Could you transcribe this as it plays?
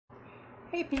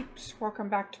Hey peeps, welcome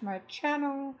back to my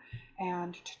channel,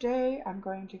 and today I'm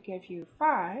going to give you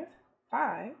five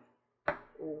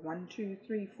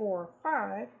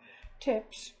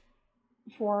tips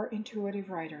for intuitive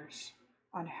writers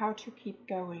on how to keep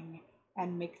going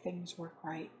and make things work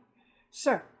right.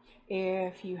 So,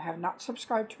 if you have not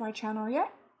subscribed to my channel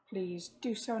yet, please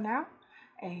do so now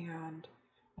and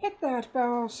hit that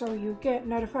bell so you get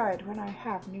notified when I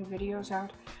have new videos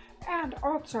out. And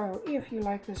also, if you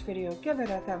like this video, give it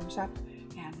a thumbs up,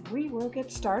 and we will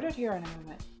get started here in a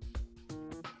moment.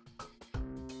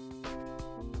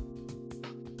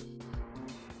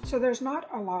 So there's not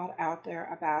a lot out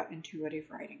there about intuitive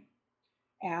writing.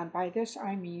 And by this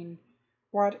I mean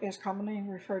what is commonly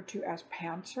referred to as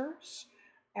pantsers.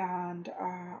 And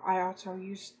I also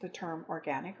use the term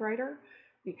organic writer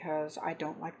because I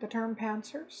don't like the term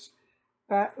pantsers.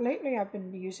 But lately I've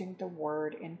been using the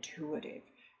word intuitive.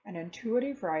 An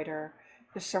intuitive writer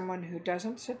is someone who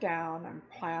doesn't sit down and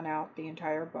plan out the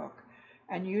entire book.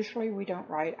 And usually we don't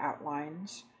write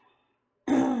outlines,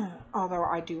 although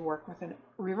I do work with a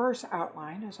reverse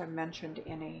outline, as I mentioned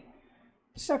in a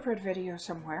separate video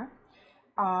somewhere.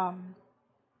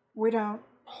 We don't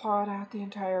plot out the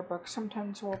entire book.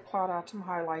 Sometimes we'll plot out some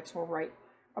highlights. We'll write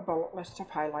a bullet list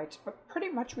of highlights, but pretty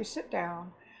much we sit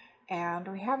down and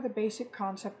we have the basic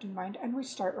concept in mind and we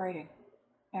start writing.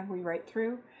 And we write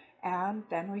through, and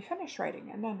then we finish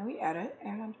writing, and then we edit,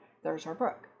 and there's our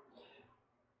book.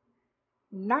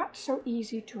 Not so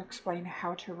easy to explain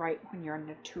how to write when you're an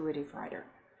intuitive writer,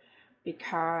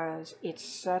 because it's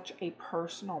such a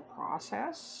personal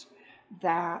process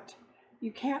that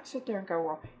you can't sit there and go,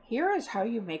 well, here is how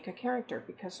you make a character,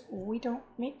 because we don't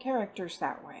make characters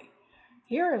that way.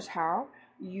 Here is how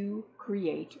you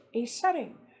create a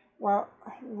setting. Well,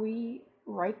 we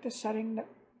write the setting that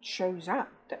shows up,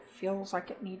 that feels like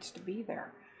it needs to be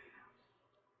there.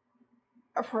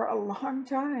 For a long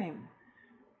time,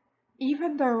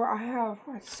 even though I have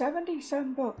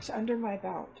 70-some books under my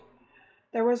belt,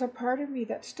 there was a part of me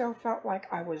that still felt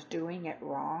like I was doing it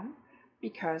wrong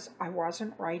because I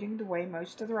wasn't writing the way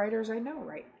most of the writers I know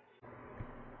write.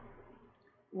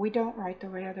 We don't write the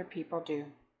way other people do.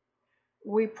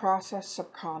 We process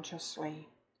subconsciously.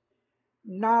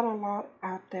 Not a lot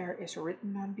out there is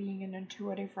written on being an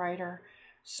intuitive writer,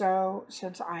 so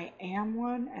since I am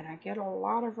one and I get a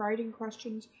lot of writing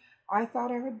questions, I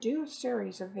thought I would do a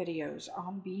series of videos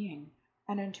on being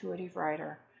an intuitive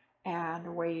writer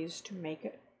and ways to make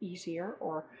it easier,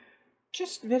 or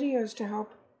just videos to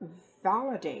help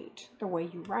validate the way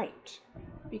you write,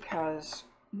 because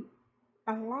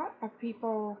a lot of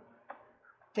people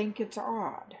think it's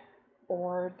odd,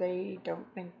 or they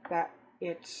don't think that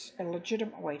it's a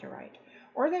legitimate way to write,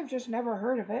 or they've just never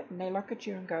heard of it and they look at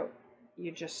you and go,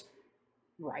 you just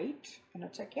write? And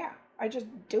it's like, yeah, I just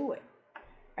do it.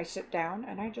 I sit down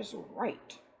and I just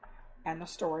write, and the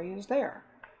story is there.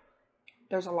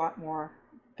 There's a lot more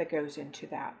that goes into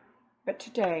that, but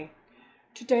today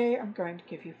I'm going to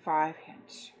give you 5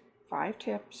 hints, 5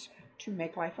 tips to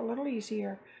make life a little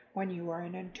easier when you are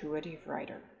an intuitive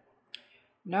writer.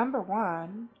 Number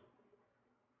 1,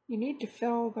 you need to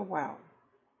fill the well.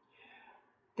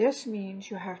 This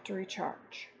means you have to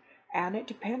recharge, and it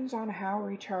depends on how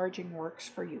recharging works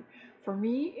for you. For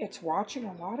me, it's watching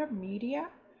a lot of media.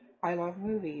 I love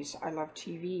movies. I love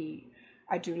TV.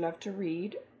 I do love to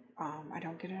read. I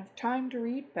don't get enough time to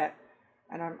read,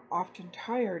 and I'm often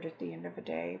tired at the end of a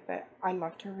day, but I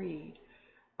love to read.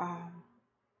 I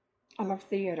love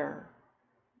theater.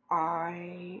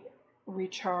 I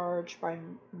recharge by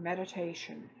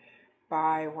meditation,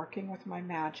 by working with my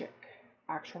magic.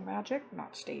 Actual magic,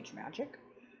 not stage magic.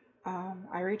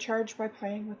 I recharge by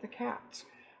playing with the cats,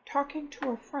 talking to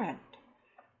a friend,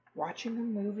 watching a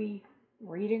movie,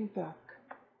 reading a book,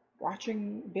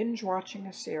 binge watching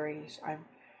a series. I'm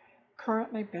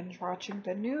currently binge watching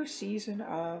the new season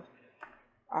of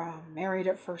Married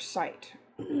at First Sight.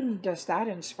 Does that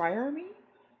inspire me?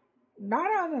 Not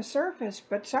on the surface,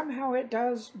 but somehow it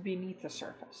does beneath the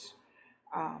surface.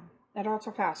 It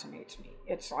also fascinates me.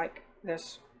 It's like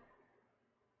this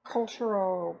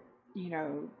cultural,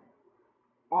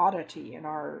 oddity in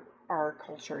our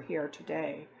culture here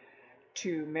today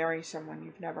to marry someone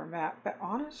you've never met. But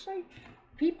honestly,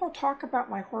 people talk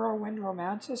about my whirlwind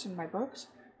romances in my books.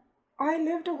 I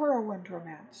lived a whirlwind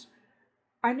romance.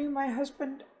 I knew my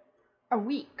husband a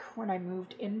week when I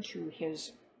moved into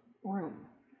his room,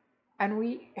 and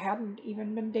we hadn't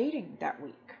even been dating that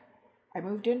week. I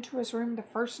moved into his room the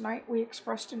first night we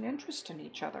expressed an interest in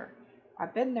each other.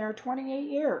 I've been there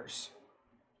 28 years.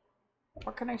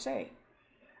 What can I say?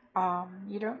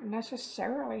 You don't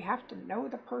necessarily have to know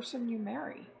the person you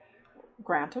marry.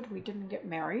 Granted, we didn't get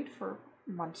married for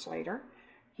months later.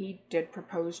 He did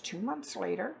propose 2 months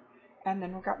later, and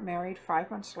then we got married 5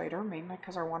 months later, mainly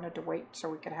because I wanted to wait so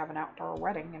we could have an outdoor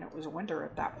wedding, and it was winter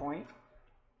at that point.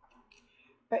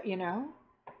 But yeah,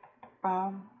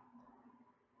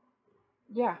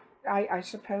 I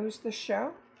suppose the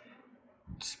show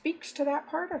speaks to that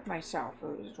part of myself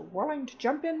who's willing to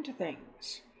jump into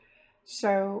things.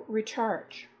 So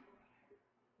recharge.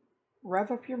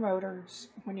 Rev up your motors.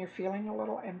 When you're feeling a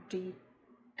little empty,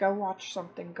 go watch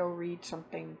something, go read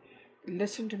something,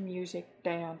 listen to music,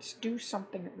 dance, do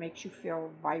something that makes you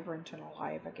feel vibrant and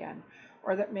alive again,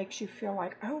 or that makes you feel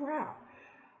like, oh wow,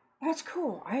 that's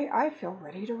cool, I feel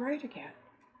ready to write again.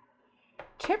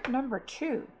 Tip number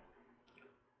 2,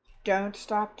 don't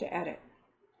stop to edit.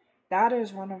 That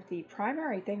is one of the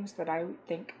primary things that I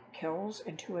think kills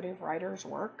intuitive writers'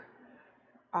 work.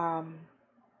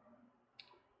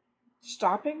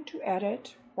 Stopping to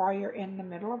edit while you're in the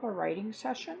middle of a writing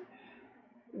session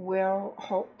will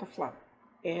halt the flow.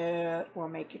 It will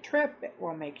make you trip, it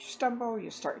will make you stumble, you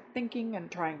start thinking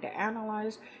and trying to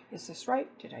analyze, is this right?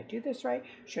 Did I do this right?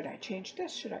 Should I change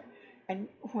this? Should I? And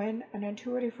when an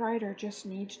intuitive writer just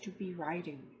needs to be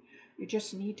writing, you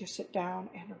just need to sit down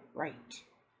and write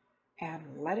and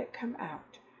let it come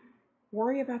out.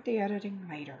 Worry about the editing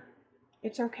later.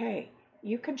 It's okay.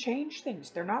 You can change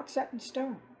things. They're not set in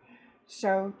stone.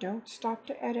 So don't stop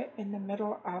to edit in the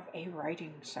middle of a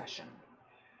writing session.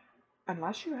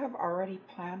 Unless you have already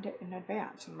planned it in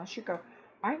advance. Unless you go,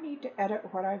 I need to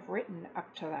edit what I've written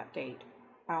up to that date.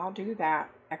 I'll do that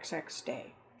XX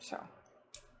day. So,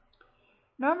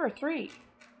 number 3,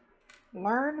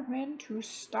 learn when to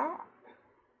stop.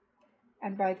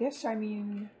 And by this I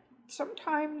mean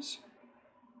sometimes,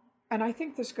 and I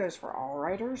think this goes for all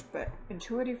writers, but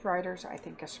intuitive writers, I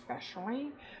think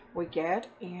especially, we get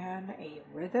in a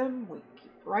rhythm, we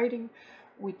keep writing,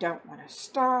 we don't want to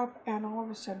stop, and all of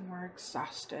a sudden we're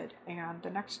exhausted. And the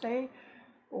next day,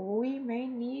 we may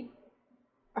need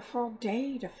a full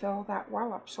day to fill that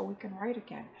well up so we can write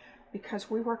again, because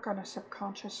we work on a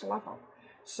subconscious level.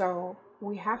 So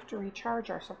we have to recharge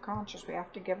our subconscious. We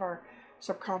have to give our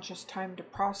subconscious time to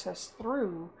process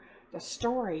through the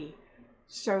story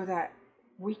so that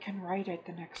we can write it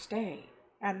the next day.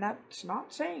 And that's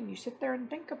not saying you sit there and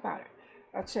think about it.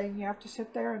 That's saying you have to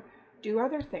sit there and do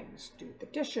other things. Do the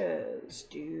dishes,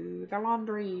 do the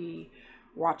laundry,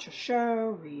 watch a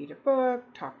show, read a book,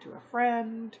 talk to a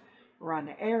friend,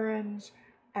 run errands,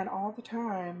 and all the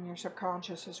time your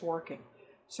subconscious is working.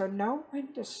 So know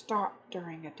when to stop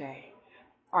during a day.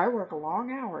 I work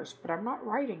long hours, but I'm not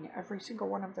writing every single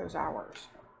one of those hours.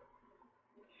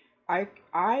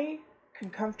 I can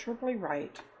comfortably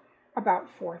write about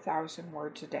 4,000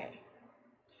 words a day.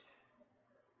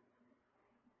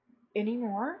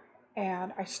 Anymore,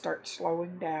 and I start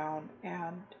slowing down,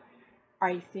 and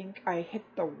I think I hit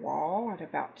the wall at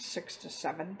about 6,000 to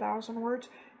 7,000 words.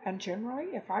 And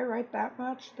generally, if I write that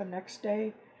much, the next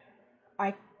day,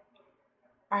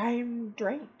 I'm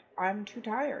drained. I'm too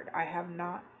tired. I have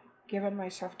not given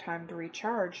myself time to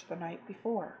recharge the night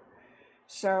before.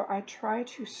 So I try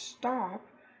to stop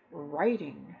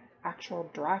writing actual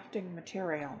drafting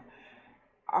material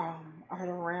at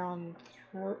around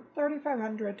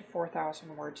 3,500 to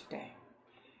 4,000 words a day.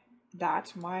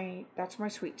 That's my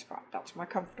sweet spot. That's my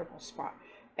comfortable spot.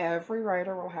 Every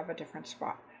writer will have a different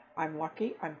spot. I'm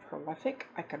lucky. I'm prolific.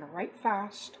 I can write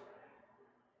fast.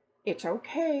 It's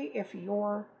okay if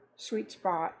your sweet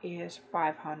spot is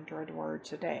 500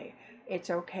 words a day. It's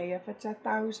okay if it's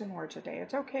 1,000 words a day.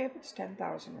 It's okay if it's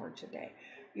 10,000 words a day.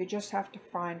 You just have to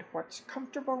find what's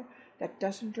comfortable, that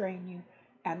doesn't drain you,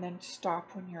 and then stop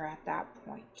when you're at that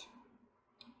point.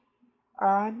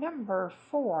 Number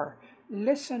 4,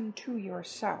 listen to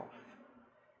yourself.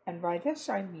 And by this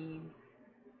I mean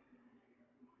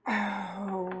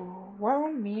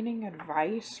well-meaning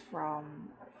advice from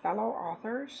fellow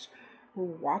authors who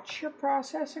watch your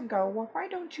process and go, well, why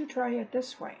don't you try it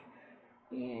this way?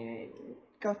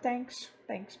 Go, thanks,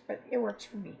 but it works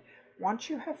for me. Once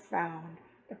you have found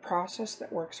the process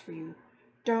that works for you,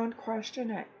 don't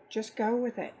question it. Just go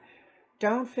with it.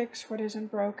 Don't fix what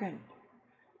isn't broken.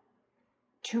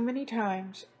 Too many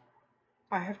times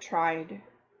I have tried,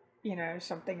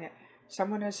 something that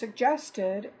someone has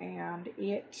suggested and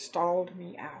it stalled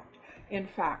me out. In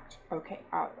fact,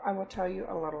 I will tell you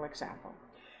a little example.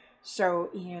 So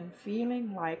in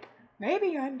feeling like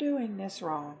maybe I'm doing this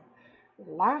wrong,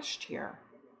 last year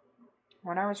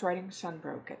when I was writing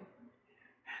Sunbroken,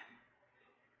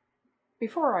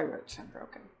 before I wrote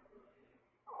Sunbroken,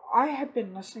 I had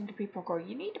been listening to people go,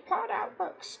 you need to plot out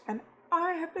books. And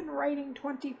I have been writing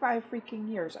 25 freaking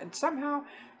years, and somehow,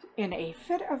 in a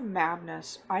fit of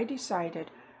madness, I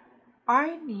decided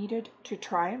I needed to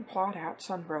try and plot out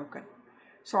Sunbroken.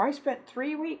 So I spent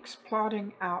 3 weeks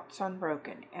plotting out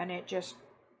Sunbroken, and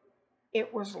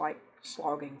it was like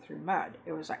slogging through mud.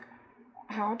 It was like,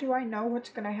 how do I know what's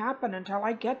going to happen until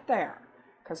I get there?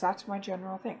 Because that's my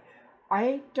general thing.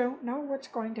 I don't know what's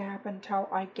going to happen until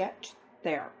I get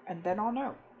there, and then I'll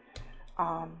know.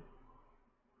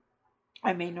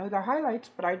 I may know the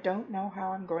highlights, but I don't know how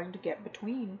I'm going to get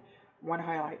between one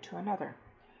highlight to another.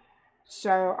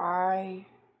 So I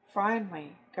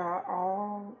finally got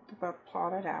all the book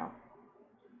plotted out,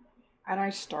 and I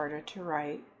started to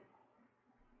write,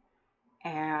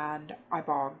 and I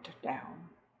bogged down,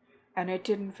 and it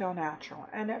didn't feel natural,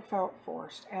 and it felt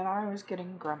forced, and I was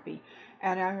getting grumpy,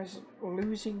 and I was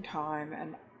losing time,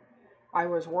 and I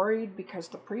was worried because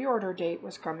the pre-order date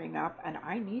was coming up, and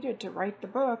I needed to write the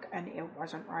book, and it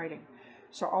wasn't writing.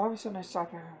 So all of a sudden I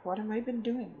stopped thinking, what have I been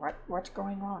doing? What's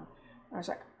going on? I was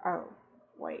like, oh,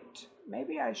 wait,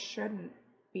 maybe I shouldn't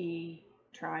be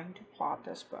trying to plot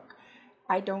this book.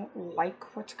 I don't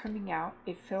like what's coming out.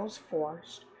 It feels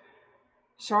forced.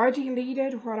 So I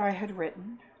deleted what I had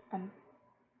written, and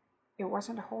it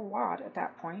wasn't a whole lot at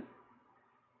that point.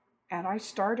 And I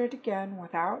started again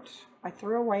I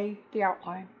threw away the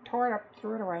outline, tore it up,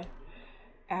 threw it away,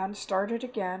 and started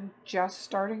again, just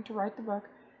starting to write the book.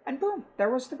 And boom, there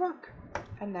was the book.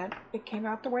 And then it came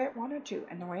out the way it wanted to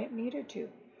and the way it needed to.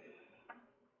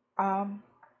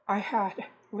 I had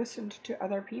listened to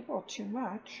other people too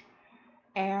much,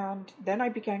 and then I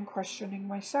began questioning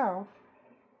myself,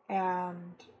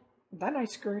 and then I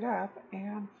screwed up,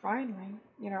 and finally,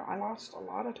 I lost a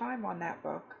lot of time on that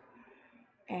book,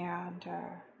 and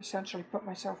essentially put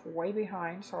myself way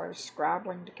behind, so I was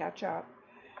scrabbling to catch up,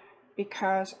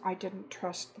 because I didn't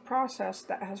trust the process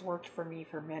that has worked for me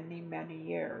for many, many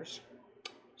years.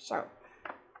 So,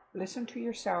 listen to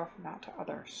yourself, not to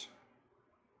others.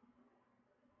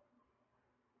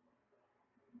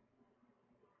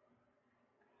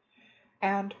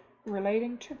 And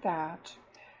relating to that,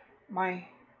 my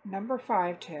number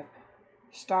 5 tip,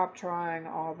 stop trying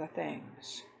all the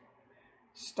things.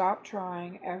 Stop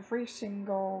trying every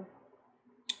single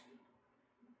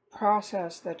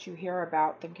process that you hear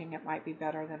about thinking it might be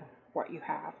better than what you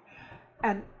have.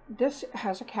 And this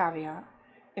has a caveat.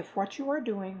 If what you are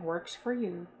doing works for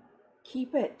you,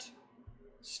 keep it.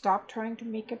 Stop trying to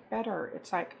make it better.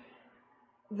 It's like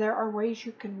there are ways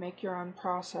you can make your own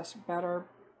process better,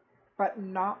 but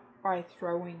not by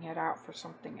throwing it out for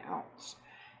something else.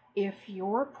 If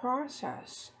your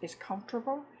process is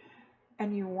comfortable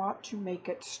and you want to make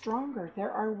it stronger,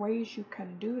 there are ways you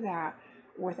can do that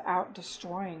without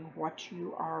destroying what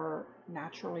you are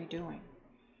naturally doing.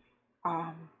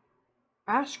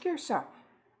 Ask yourself,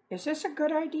 is this a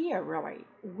good idea, really?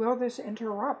 Will this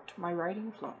interrupt my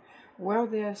writing flow? Will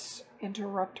this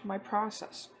interrupt my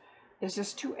process? Is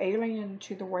this too alien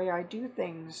to the way I do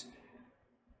things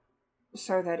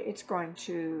so that it's going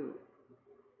to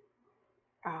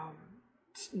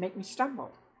make me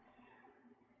stumble?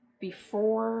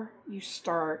 Before you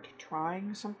start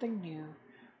trying something new,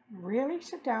 really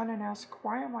sit down and ask,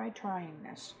 why am I trying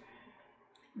this?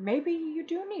 Maybe you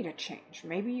do need a change.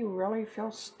 Maybe you really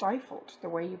feel stifled the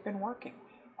way you've been working.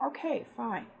 Okay,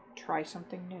 fine, try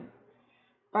something new.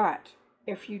 But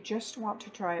if you just want to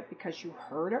try it because you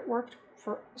heard it worked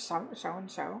for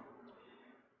so-and-so,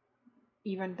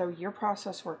 even though your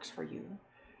process works for you,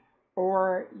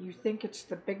 or you think it's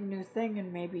the big new thing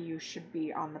and maybe you should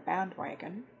be on the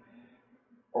bandwagon,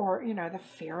 or, the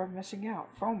fear of missing out,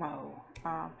 FOMO.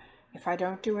 If I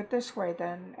don't do it this way,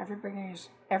 then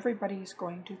everybody's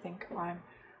going to think I'm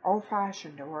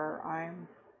old-fashioned, or I'm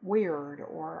weird,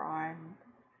 or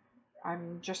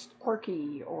I'm just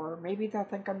quirky, or maybe they'll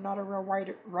think I'm not a real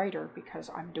writer because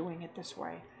I'm doing it this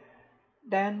way.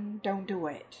 Then don't do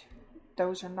it.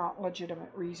 Those are not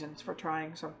legitimate reasons for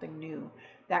trying something new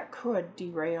that could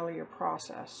derail your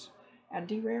process and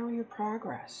derail your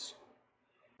progress.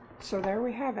 So there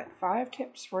we have it, 5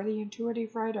 tips for the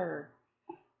intuitive writer.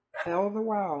 Fill the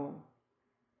well.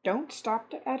 Don't stop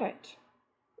to edit.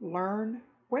 Learn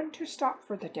when to stop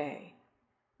for the day.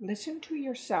 Listen to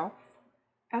yourself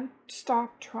and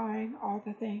stop trying all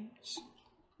the things.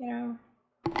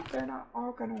 They're not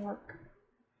all going to work.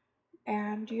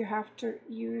 And you have to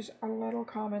use a little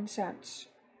common sense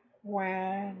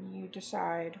when you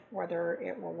decide whether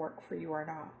it will work for you or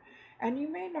not. And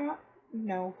you may not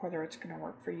know whether it's going to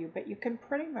work for you, but you can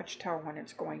pretty much tell when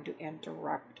it's going to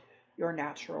interrupt your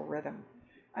natural rhythm.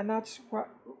 And that's what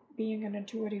being an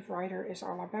intuitive writer is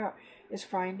all about, is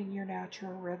finding your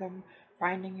natural rhythm,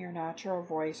 finding your natural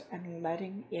voice and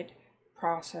letting it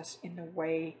process in a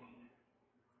way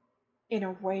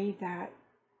that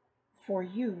for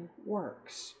you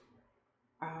works.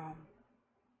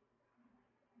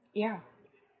 Yeah.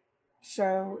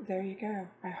 So there you go.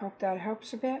 I hope that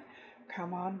helps a bit.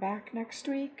 Come on back next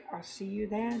week. I'll see you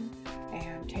then,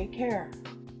 and take care.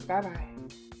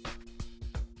 Bye-bye.